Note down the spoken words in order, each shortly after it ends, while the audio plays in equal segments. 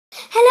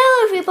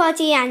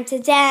everybody, and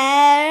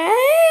today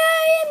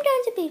I am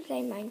going to be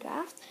playing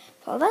Minecraft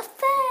for the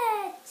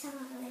third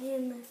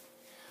time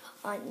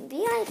on the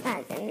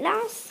iPad. And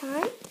last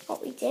time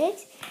what we did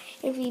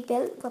is we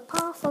built the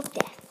Path of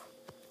Death.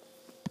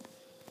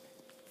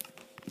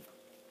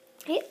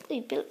 Yep,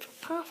 we built the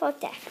Path of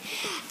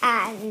Death.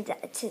 And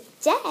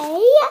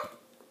today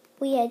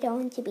we are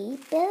going to be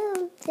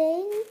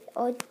building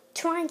or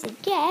trying to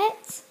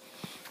get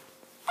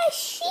a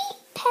sheep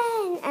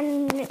pen.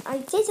 And I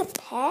did a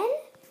pen.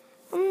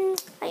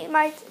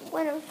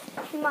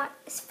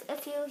 A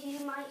few of you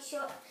might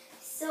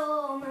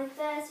saw my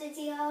first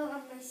video and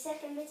my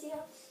second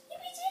video. You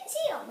didn't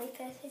see it on my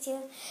first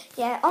video.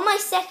 Yeah, on my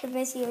second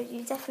video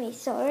you definitely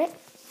saw it.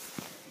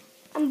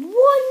 I'm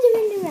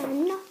wandering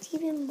around, not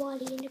even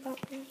worrying about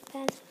my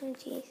personal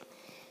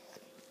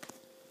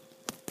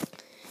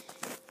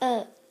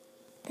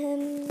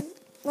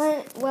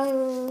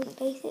Well,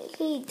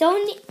 basically,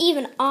 don't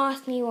even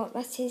ask me what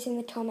that is in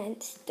the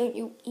comments. Don't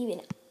you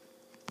even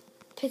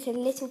put a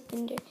little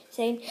finger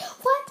saying,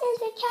 what does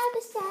the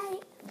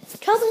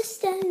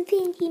cobblestone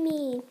thingy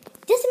mean?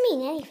 It doesn't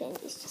mean anything,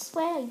 it's just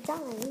where I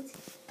died.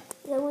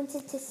 I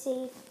wanted to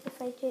see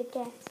if I could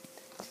guess.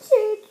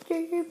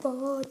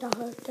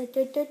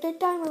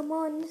 Diamond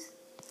ones.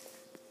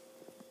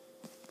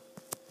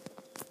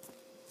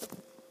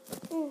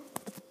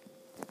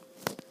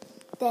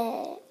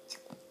 There.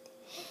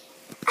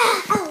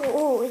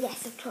 Oh,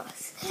 yes, of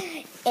course.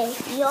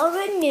 If you're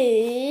a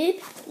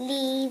noob,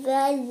 leave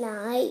a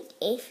like.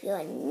 If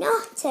you're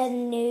not a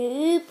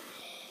noob,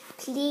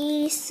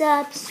 please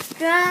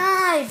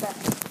subscribe.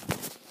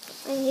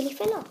 I nearly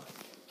fell off.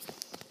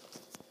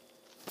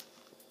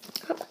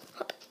 Hop, hop,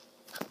 hop,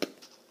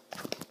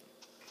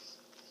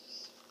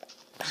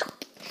 hop.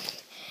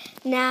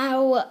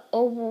 Now,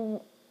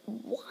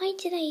 why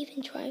did I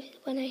even try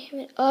when I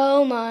haven't?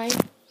 Oh my.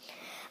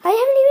 I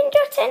haven't even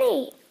got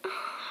any.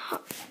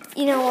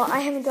 You know what?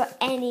 I haven't got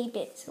any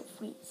bits of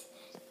wheat.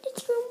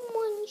 Let's go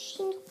one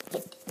single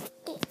bit.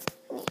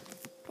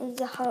 There's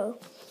a hoe.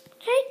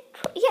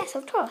 Yes,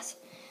 of course.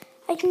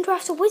 I can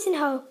craft a wooden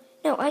hoe.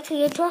 No,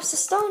 actually, I craft a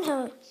stone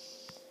hoe.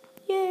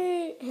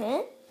 Yay!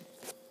 Huh?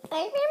 How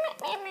am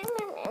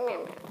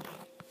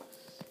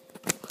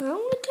I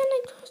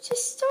gonna craft a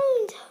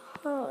stone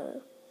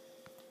hoe?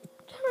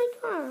 Can I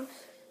craft?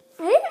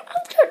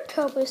 I've got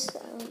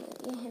cobblestone.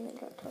 You haven't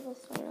got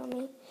cobblestone on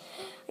me.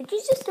 I can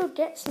just go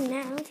get some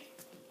now.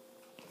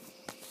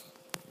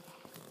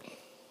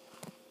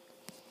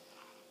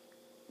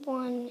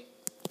 One,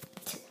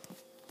 two.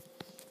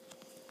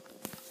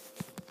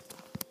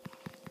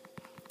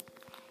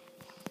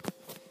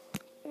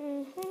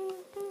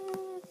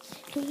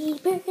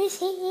 Creepers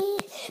here,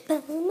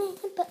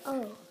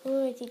 oh,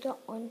 already got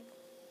one.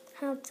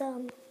 How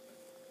dumb.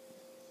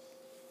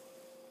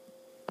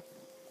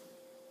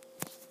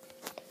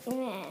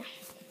 Yeah.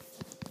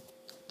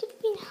 Could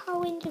have been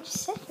hoeing a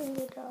second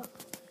ago.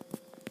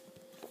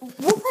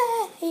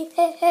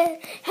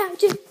 How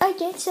did I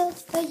get so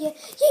tired?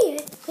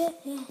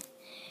 Yeah.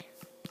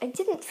 I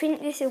didn't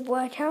think this would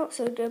work out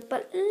so good,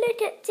 but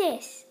look at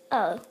this.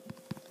 Oh.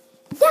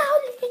 Now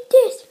look at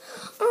this.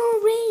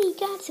 Already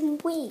got some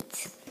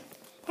wheat.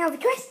 Now the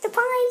quest to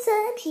find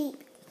some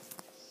sheep.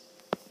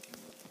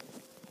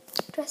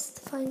 Quest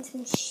to find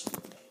some sheep.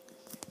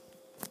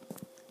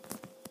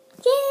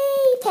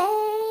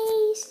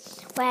 Jeepies,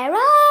 where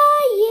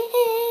are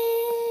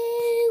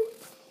you?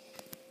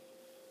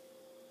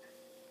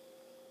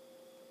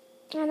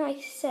 And I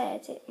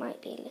said it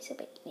might be a little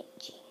bit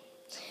glitchy.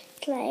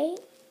 Clay,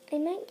 I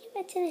might give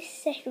it in a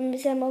second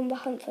because I'm on the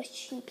hunt for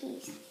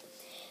sheepies.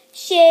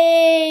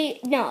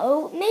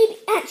 No, maybe,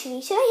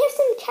 actually, should I have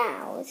some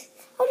cows?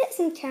 I'll get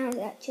some cows,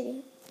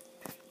 actually.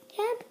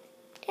 Come.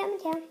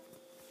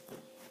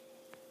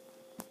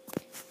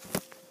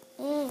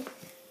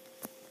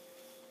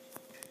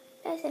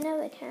 There's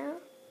another cow.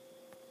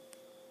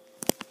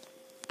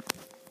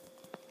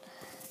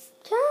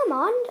 Come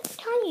on,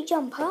 can't you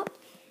jump up?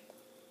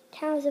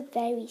 Cows are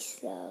very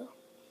slow.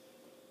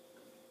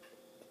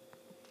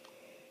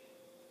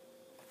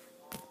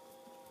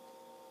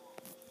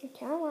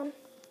 Come on.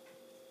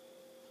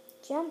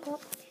 Jump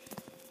up.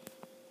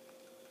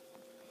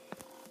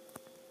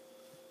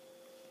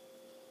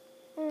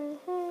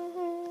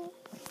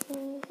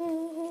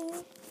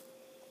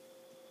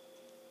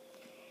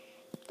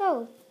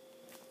 Oh.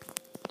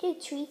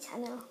 Good tree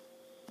tunnel.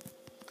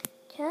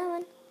 Come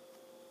on.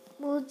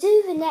 We'll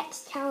do the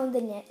next cow in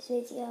the next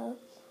video. No,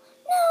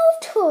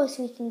 of course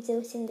we can do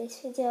it in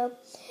this video.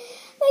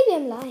 Maybe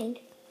I'm lying.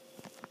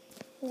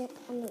 Yep,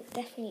 I'm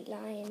definitely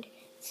lying.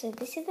 So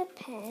this is a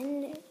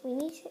pen.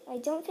 I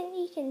don't think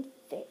we can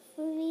fit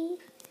through these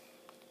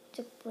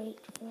to break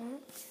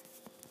that.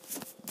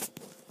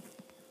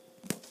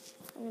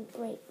 I'm going to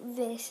break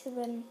this and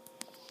then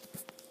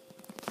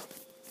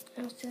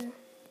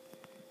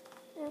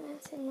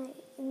that's in my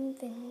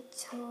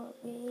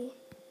inventory.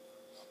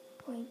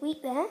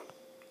 Wheat there.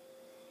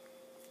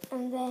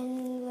 And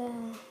then the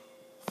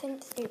thing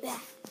to do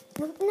there.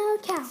 No,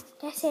 cow.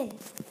 Get in.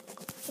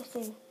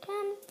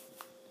 Come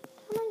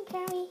on,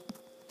 cow.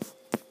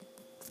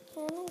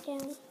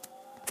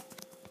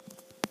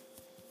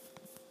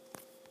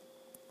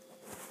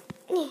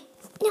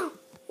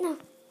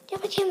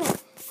 Quick, Emma.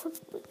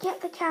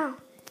 Get the cow.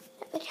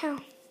 Get the cow.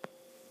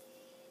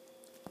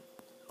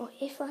 Or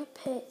if I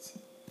put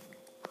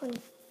on...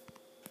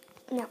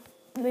 No,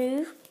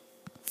 move.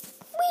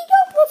 We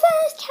got the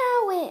first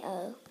cow here.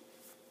 Oh.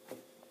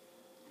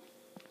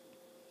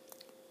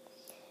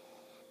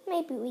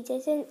 Maybe we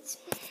didn't.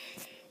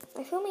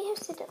 I thought we have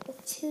to set up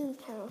with 2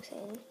 cows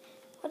in.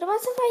 What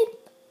about if I...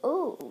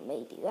 Oh,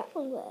 maybe that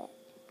will work.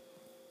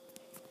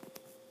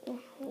 No,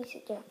 we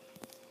should do it.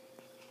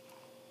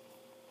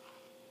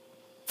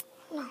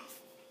 No.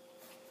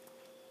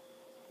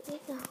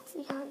 No,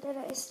 we can't do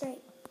that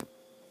straight.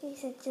 We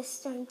should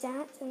just do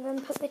that and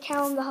then put the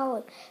cow in the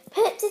hole.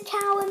 Put the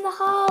cow in the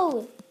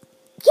hole!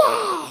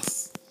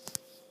 Yes!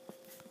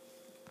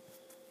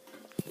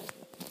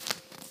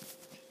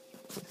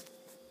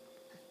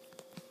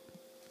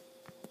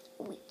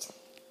 Wait.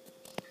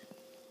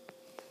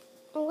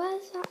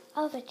 Where's that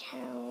other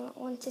cow that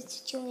wanted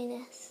to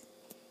join us?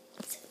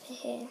 It's over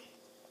here.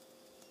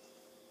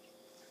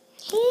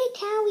 Here,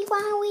 Cowie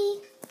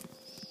Wowie.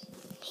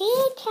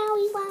 Here,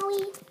 Cowie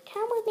Wowie.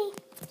 Come with me.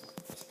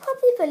 It's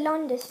probably the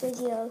longest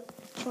video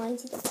trying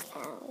to get the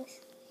cows.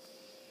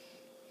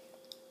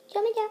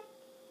 Jump and jump.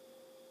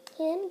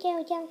 Here, let me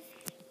go, jump.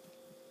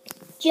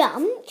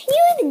 Jump? Can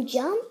you even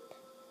jump?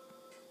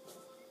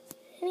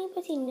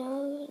 Anybody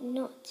know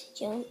not to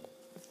jump?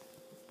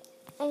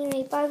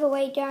 Anyway, by the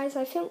way, guys,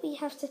 I think we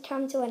have to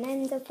come to an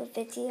end of the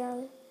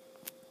video.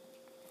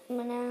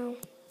 Now,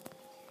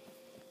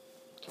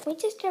 can we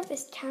just drop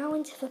this cow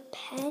into the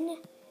pen?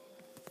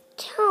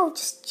 Cow,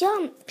 just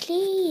jump,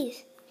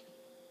 please.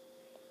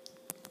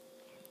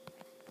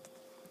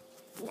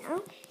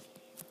 Now,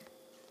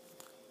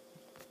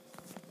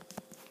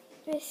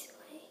 this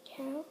way,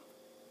 cow.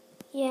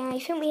 Yeah, I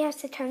think we have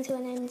to come to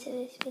an end to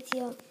this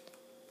video.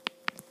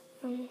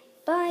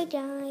 Bye,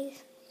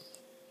 guys.